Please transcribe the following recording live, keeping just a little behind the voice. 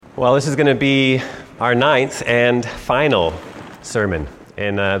Well, this is going to be our 9th and final sermon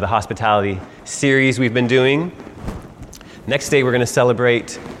in the hospitality series we've been doing. Next day, we're going to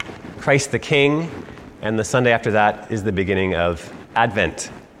celebrate Christ the King, and the Sunday after that is the beginning of Advent.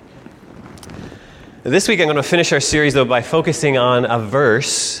 This week, I'm going to finish our series, though, by focusing on a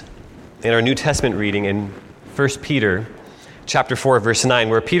verse in our New Testament reading in 1 Peter chapter 4, verse 9,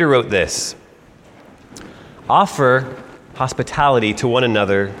 where Peter wrote this: "Offer hospitality to one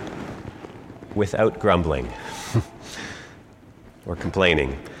another without grumbling," or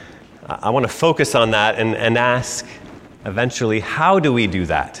complaining. I want to focus on that and ask eventually, how do we do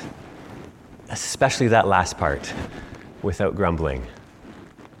that? Especially that last part, without grumbling.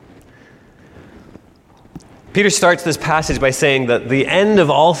 Peter starts this passage by saying that the end of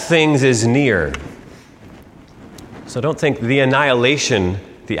all things is near. So don't think the annihilation,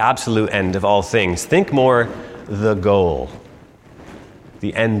 the absolute end of all things. Think more the goal,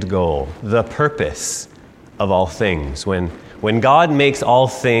 the end goal, the purpose of all things. When God makes all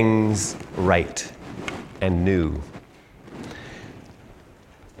things right and new.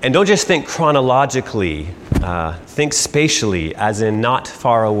 And don't just think chronologically, think spatially, as in not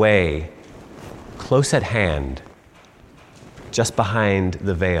far away, close at hand, just behind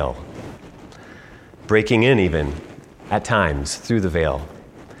the veil, breaking in even at times through the veil.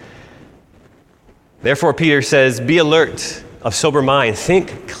 Therefore, Peter says, be alert, of sober mind,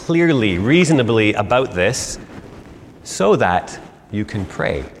 think clearly, reasonably about this, so that you can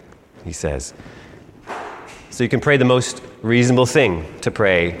pray, he says. So you can pray the most reasonable thing to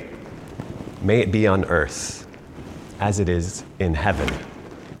pray: may it be on earth as it is in heaven.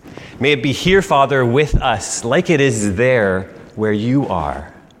 May it be here, Father, with us, like it is there where you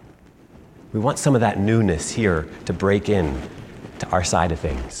are. We want some of that newness here to break in to our side of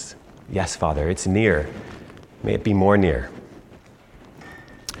things. Yes, Father, it's near. May it be more near.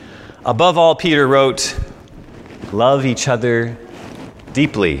 Above all, Peter wrote, love each other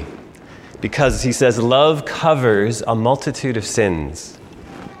deeply, because he says love covers a multitude of sins.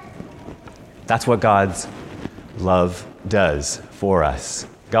 That's what God's love does for us.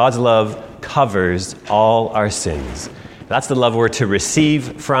 God's love covers all our sins. That's the love we're to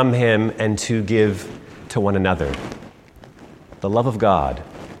receive from him and to give to one another. The love of God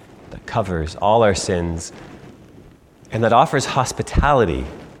that covers all our sins and that offers hospitality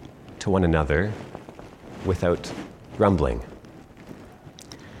to one another without grumbling.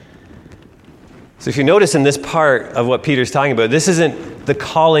 So if you notice in this part of what Peter's talking about, this isn't the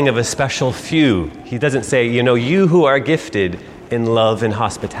calling of a special few. He doesn't say, you who are gifted in love and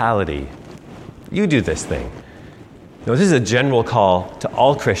hospitality, you do this thing. No, this is a general call to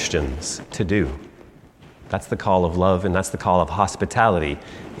all Christians to do. That's the call of love, and that's the call of hospitality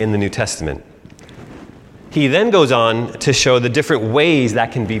in the New Testament. He then goes on to show the different ways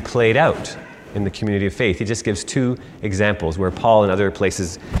that can be played out in the community of faith. He just gives 2 examples where Paul in other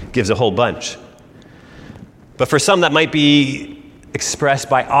places gives a whole bunch. But for some, that might be expressed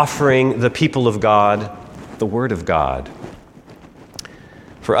by offering the people of God the Word of God.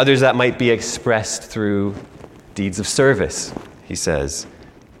 For others, that might be expressed through deeds of service, he says,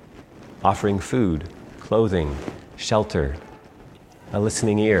 offering food, clothing, shelter, a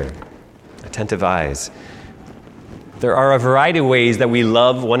listening ear, attentive eyes. There are a variety of ways that we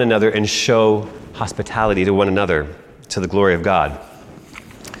love one another and show hospitality to one another to the glory of God.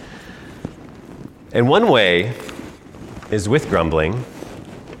 And one way is with grumbling,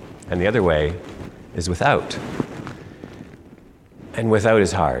 and the other way is without. And without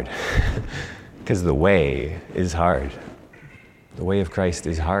is hard, because the way is hard. The way of Christ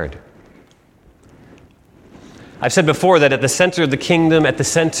is hard. I've said before that at the center of the kingdom, at the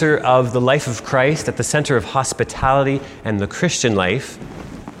center of the life of Christ, at the center of hospitality and the Christian life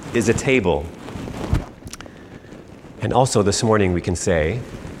is a table. And also this morning we can say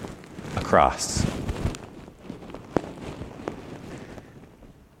a cross.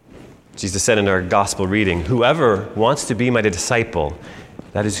 Jesus said in our gospel reading, whoever wants to be my disciple,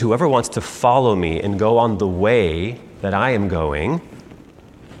 that is, whoever wants to follow me and go on the way that I am going,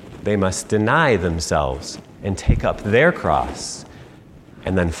 they must deny themselves and take up their cross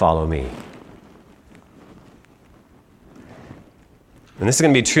and then follow me. And this is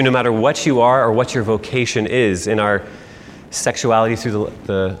going to be true no matter what you are or what your vocation is. In our sexuality through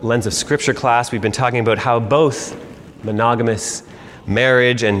the lens of Scripture class, we've been talking about how both monogamous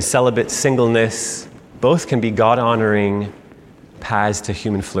marriage and celibate singleness both can be God-honoring paths to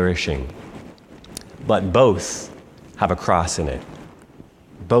human flourishing. But both have a cross in it.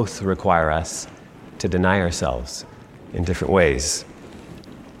 Both require us to deny ourselves in different ways.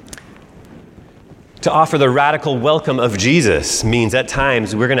 To offer the radical welcome of Jesus means at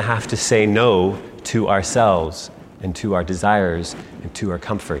times we're going to have to say no to ourselves and to our desires and to our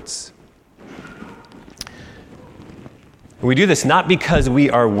comforts. We do this not because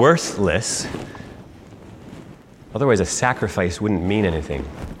we are worthless. Otherwise, a sacrifice wouldn't mean anything.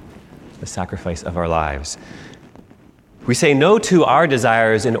 The sacrifice of our lives. We say no to our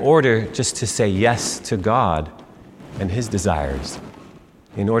desires in order just to say yes to God and His desires.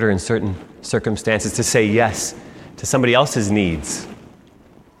 In order in certain circumstances to say yes to somebody else's needs,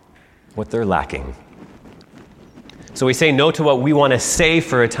 what they're lacking. So we say no to what we want to say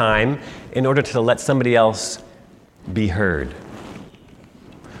for a time in order to let somebody else be heard.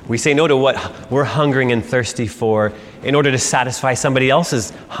 We say no to what we're hungering and thirsty for in order to satisfy somebody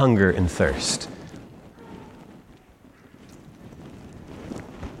else's hunger and thirst.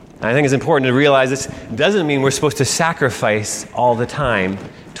 And I think it's important to realize this doesn't mean we're supposed to sacrifice all the time,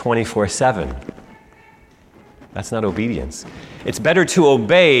 24/7. That's not obedience. It's better to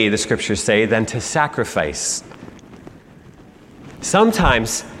obey, the scriptures say, than to sacrifice.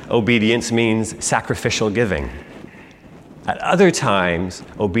 Sometimes obedience means sacrificial giving. At other times,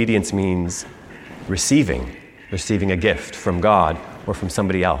 obedience means receiving a gift from God or from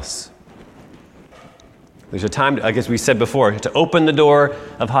somebody else. There's a time, I guess we said before, to open the door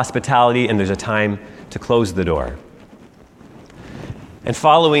of hospitality, and there's a time to close the door. And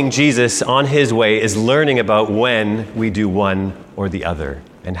following Jesus on His way is learning about when we do one or the other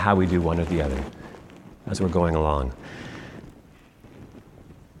and how we do one or the other as we're going along.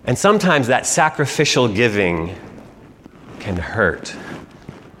 And sometimes that sacrificial giving can hurt,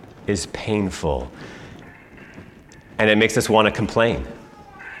 is painful, and it makes us want to complain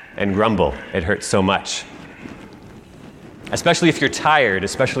and grumble. It hurts so much. Especially if you're tired,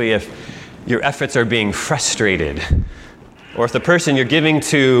 especially if your efforts are being frustrated, or if the person you're giving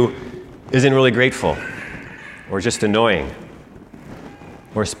to isn't really grateful, or just annoying,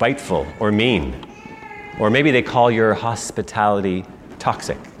 or spiteful, or mean, or maybe they call your hospitality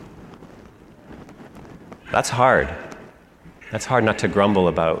toxic. That's hard. That's hard not to grumble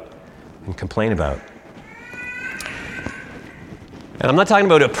about and complain about. And I'm not talking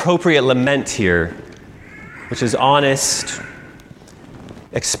about appropriate lament here, which is honest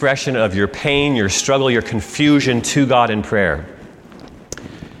expression of your pain, your struggle, your confusion to God in prayer.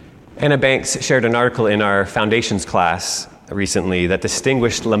 Anna Banks shared an article in our foundations class recently that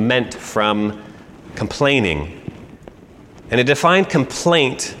distinguished lament from complaining. And it defined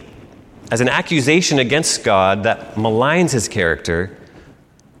complaint as an accusation against God that maligns His character,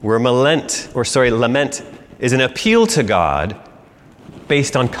 where lament is an appeal to God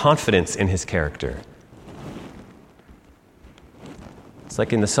based on confidence in His character. It's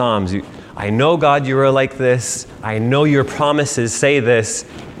like in the Psalms, I know, God, you are like this. I know your promises say this,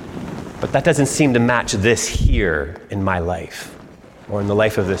 but that doesn't seem to match this here in my life or in the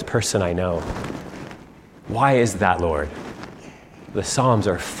life of this person I know. Why is that, Lord? The Psalms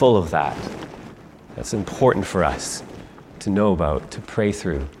are full of that. That's important for us to know about, to pray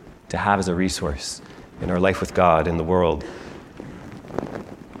through, to have as a resource in our life with God in the world.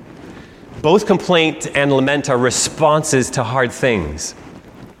 Both complaint and lament are responses to hard things.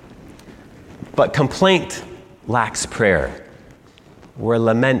 But complaint lacks prayer, where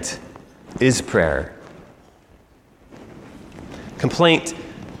lament is prayer. Complaint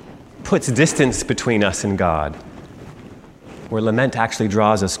puts distance between us and God, where lament actually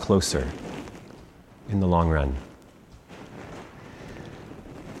draws us closer in the long run.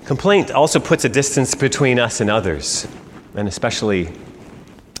 Complaint also puts a distance between us and others, and especially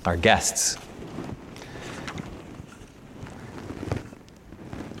our guests.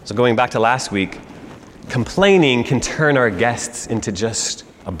 So going back to last week, complaining can turn our guests into just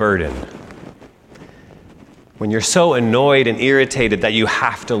a burden. When you're so annoyed and irritated that you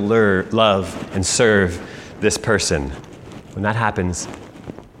have to love and serve this person, when that happens,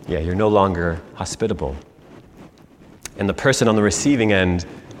 you're no longer hospitable. And the person on the receiving end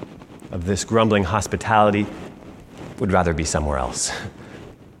of this grumbling hospitality would rather be somewhere else.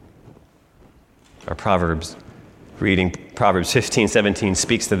 Our Proverbs 15:17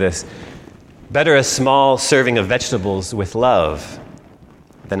 speaks to this. Better a small serving of vegetables with love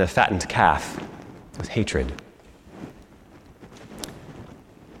than a fattened calf with hatred.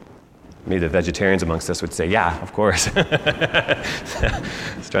 Maybe the vegetarians amongst us would say, yeah, of course. I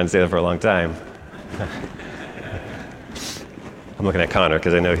was trying to say that for a long time. I'm looking at Connor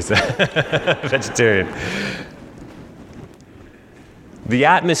because I know he's a vegetarian. The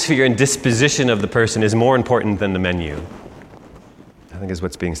atmosphere and disposition of the person is more important than the menu, I think is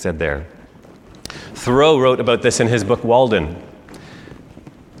what's being said there. Thoreau wrote about this in his book, Walden.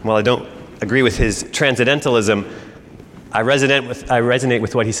 While I don't agree with his transcendentalism, I resonate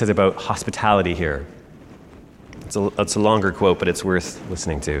with what he says about hospitality here. It's a longer quote, but it's worth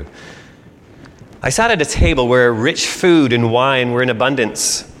listening to. I sat at a table where rich food and wine were in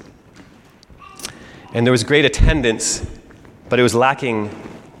abundance, and there was great attendance, but it was lacking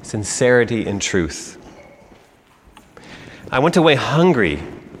sincerity and truth. I went away hungry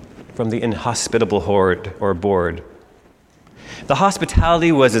from the inhospitable horde or board. The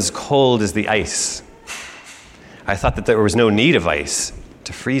hospitality was as cold as the ice. I thought that there was no need of ice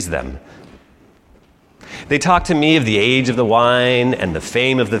to freeze them. They talked to me of the age of the wine and the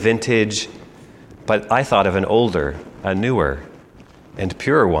fame of the vintage, but I thought of an older, a newer, and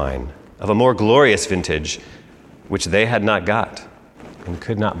purer wine, of a more glorious vintage, which they had not got and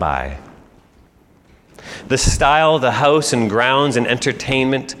could not buy. The style, the house and grounds and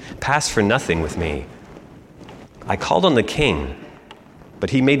entertainment passed for nothing with me. I called on the king,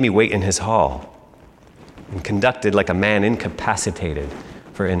 but he made me wait in his hall and conducted like a man incapacitated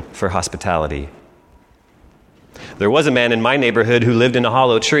for hospitality. There was a man in my neighborhood who lived in a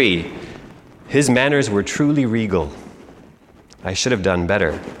hollow tree. His manners were truly regal. I should have done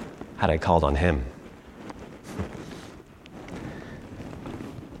better had I called on him.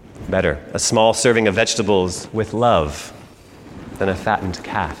 Better, a small serving of vegetables with love than a fattened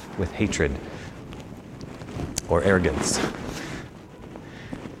calf with hatred or arrogance.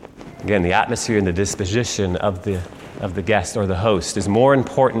 Again, the atmosphere and the disposition of the guest or the host is more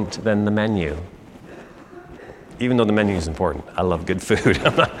important than the menu. Even though the menu is important, I love good food.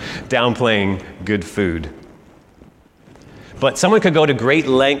 I'm not downplaying good food. But someone could go to great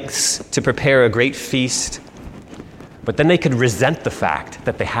lengths to prepare a great feast, but then they could resent the fact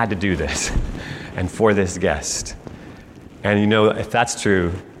that they had to do this and for this guest. And if that's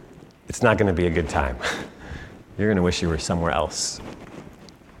true, it's not going to be a good time. You're going to wish you were somewhere else.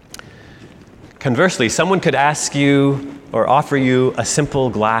 Conversely, someone could ask you or offer you a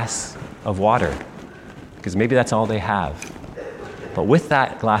simple glass of water, because maybe that's all they have. But with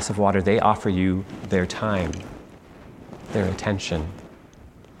that glass of water, they offer you their time, their attention,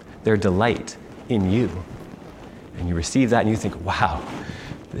 their delight in you. And you receive that and you think, wow,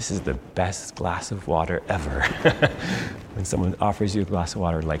 this is the best glass of water ever. When someone offers you a glass of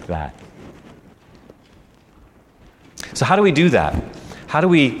water like that. So how do we do that? How do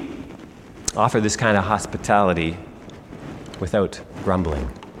we offer this kind of hospitality without grumbling?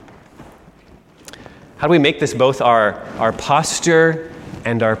 How do we make this both our posture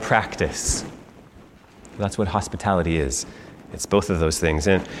and our practice? That's what hospitality is. It's both of those things.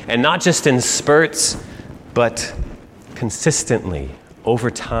 And not just in spurts, but consistently,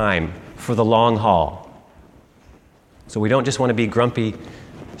 over time, for the long haul. So we don't just want to be grumpy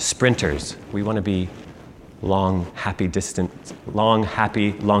sprinters. We want to be long, happy,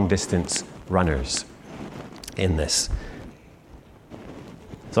 long distance runners in this.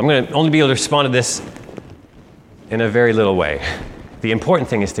 So I'm going to only be able to respond to this in a very little way. The important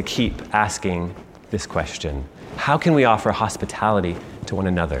thing is to keep asking this question. How can we offer hospitality to one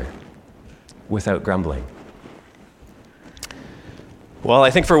another without grumbling? Well,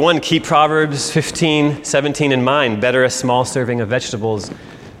 I think for one, keep Proverbs 15:17 in mind. Better a small serving of vegetables,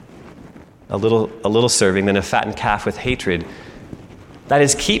 a little serving, than a fattened calf with hatred. That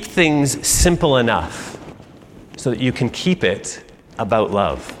is, keep things simple enough so that you can keep it about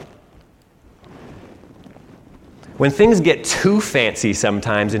love. When things get too fancy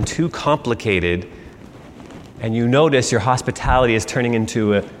sometimes and too complicated, and you notice your hospitality is turning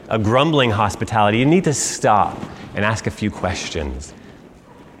into a grumbling hospitality, you need to stop and ask a few questions.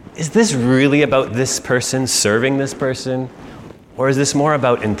 Is this really about this person serving this person? Or is this more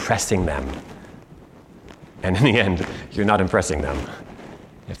about impressing them? And in the end, you're not impressing them,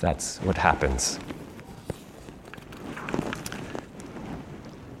 if that's what happens.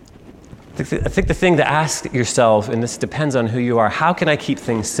 I think the thing to ask yourself, and this depends on who you are, how can I keep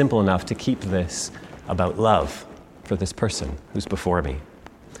things simple enough to keep this about love for this person who's before me?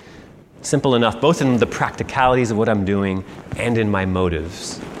 Simple enough, both in the practicalities of what I'm doing and in my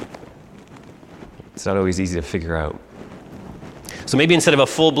motives. It's not always easy to figure out. So maybe instead of a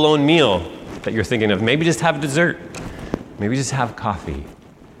full-blown meal that you're thinking of, maybe just have dessert. Maybe just have coffee.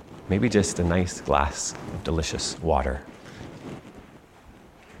 Maybe just a nice glass of delicious water.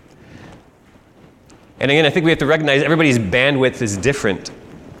 And again, I think we have to recognize everybody's bandwidth is different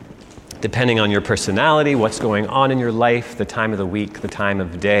depending on your personality, what's going on in your life, the time of the week, the time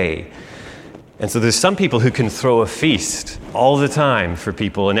of day. And so there's some people who can throw a feast all the time for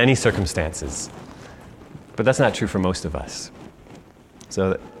people in any circumstances. But that's not true for most of us.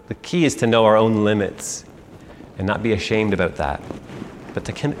 So the key is to know our own limits and not be ashamed about that. but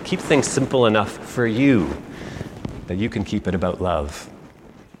to keep things simple enough for you that you can keep it about love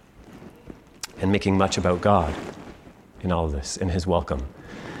and making much about God in all of this, in his welcome.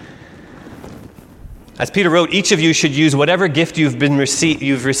 As Peter wrote, each of you should use whatever gift you've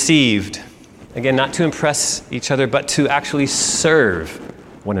received, again, not to impress each other, but to actually serve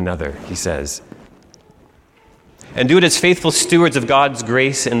one another, he says. And do it as faithful stewards of God's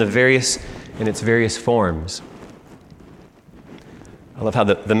grace in its various forms. I love how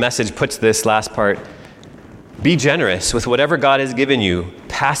the Message puts this last part. Be generous with whatever God has given you,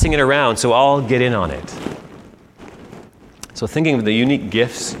 passing it around so all get in on it. So thinking of the unique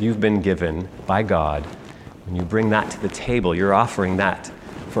gifts you've been given by God, when you bring that to the table, you're offering that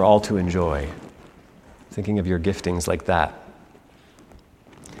for all to enjoy. Thinking of your giftings like that.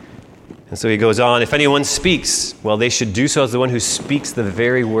 And so he goes on, if anyone speaks, well, they should do so as the one who speaks the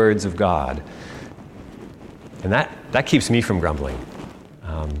very words of God. And that keeps me from grumbling.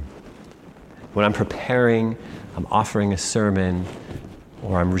 When I'm preparing, I'm offering a sermon,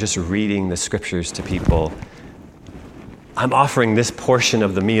 or I'm just reading the scriptures to people, I'm offering this portion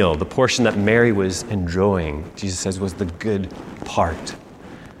of the meal, the portion that Mary was enjoying, Jesus says was the good part.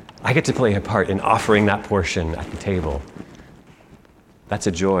 I get to play a part in offering that portion at the table. That's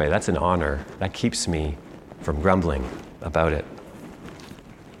a joy, that's an honor. That keeps me from grumbling about it.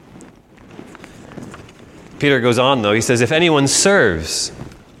 Peter goes on, though. He says, if anyone serves,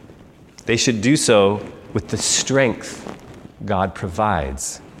 they should do so with the strength God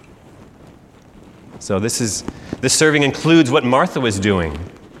provides. So this serving includes what Martha was doing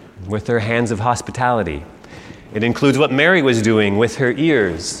with her hands of hospitality. It includes what Mary was doing with her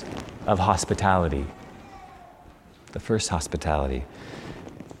ears of hospitality. The first hospitality.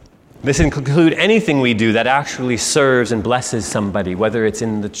 This includes anything we do that actually serves and blesses somebody, whether it's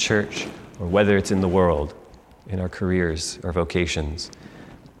in the church or whether it's in the world, in our careers or vocations.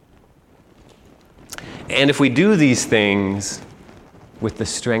 And if we do these things with the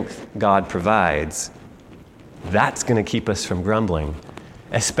strength God provides, that's going to keep us from grumbling,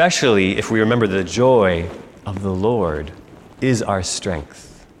 especially if we remember the joy of the Lord is our strength.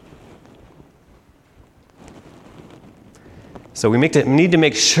 So we need to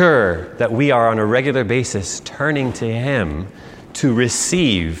make sure that we are on a regular basis turning to him to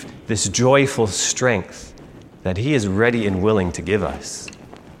receive this joyful strength that he is ready and willing to give us,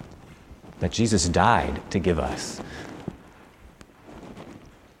 that Jesus died to give us.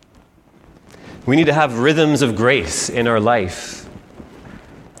 We need to have rhythms of grace in our life,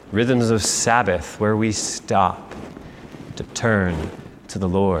 rhythms of Sabbath where we stop to turn to the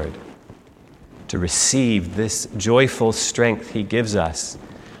Lord, to receive this joyful strength he gives us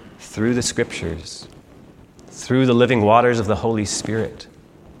through the scriptures, through the living waters of the Holy Spirit,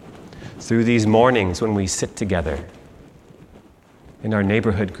 through these mornings when we sit together in our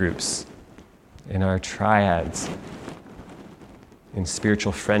neighborhood groups, in our triads, in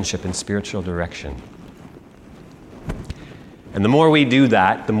spiritual friendship and spiritual direction. And the more we do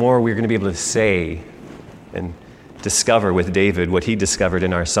that, the more we're going to be able to say and discover with David what he discovered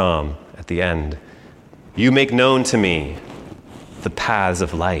in our psalm at the end. You make known to me the paths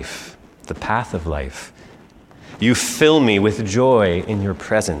of life, the path of life. You fill me with joy in your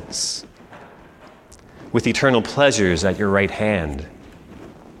presence, with eternal pleasures at your right hand.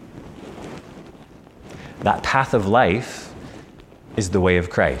 That path of life is the way of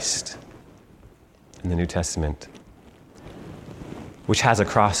Christ in the New Testament, which has a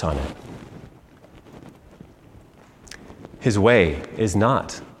cross on it. His way is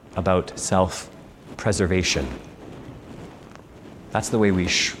not about self-preservation. That's the way we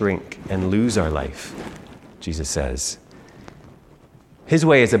shrink and lose our life, Jesus says. His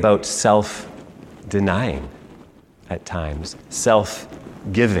way is about self-denying at times,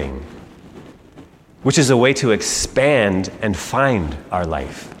 self-giving, which is a way to expand and find our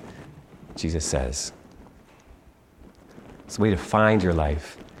life, Jesus says. It's a way to find your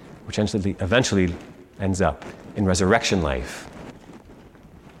life, which eventually ends up in resurrection life.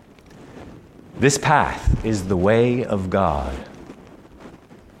 This path is the way of God,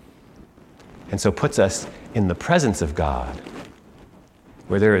 and so puts us in the presence of God,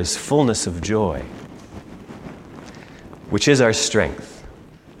 where there is fullness of joy, which is our strength,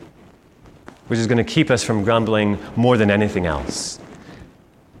 which is going to keep us from grumbling more than anything else,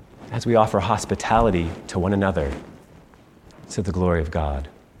 as we offer hospitality to one another to the glory of God.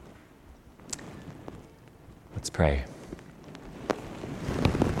 Let's pray.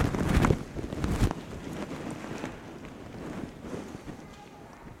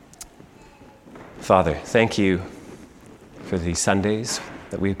 Father, thank you for these Sundays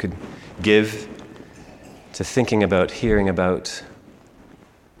that we could give to thinking about, hearing about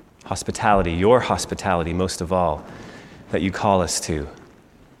hospitality, your hospitality most of all, that you call us to.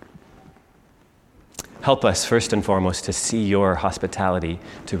 Help us, first and foremost, to see your hospitality,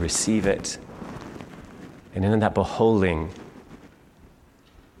 to receive it, and in that beholding,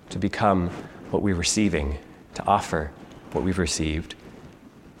 to become what we're receiving, to offer what we've received.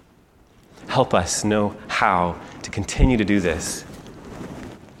 Help us know how to continue to do this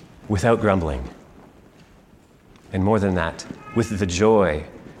without grumbling. And more than that, with the joy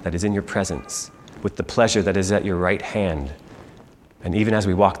that is in your presence, with the pleasure that is at your right hand, and even as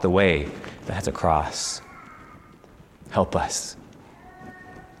we walk the way that has a cross. Help us.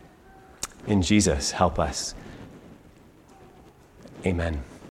 In Jesus, help us. Amen.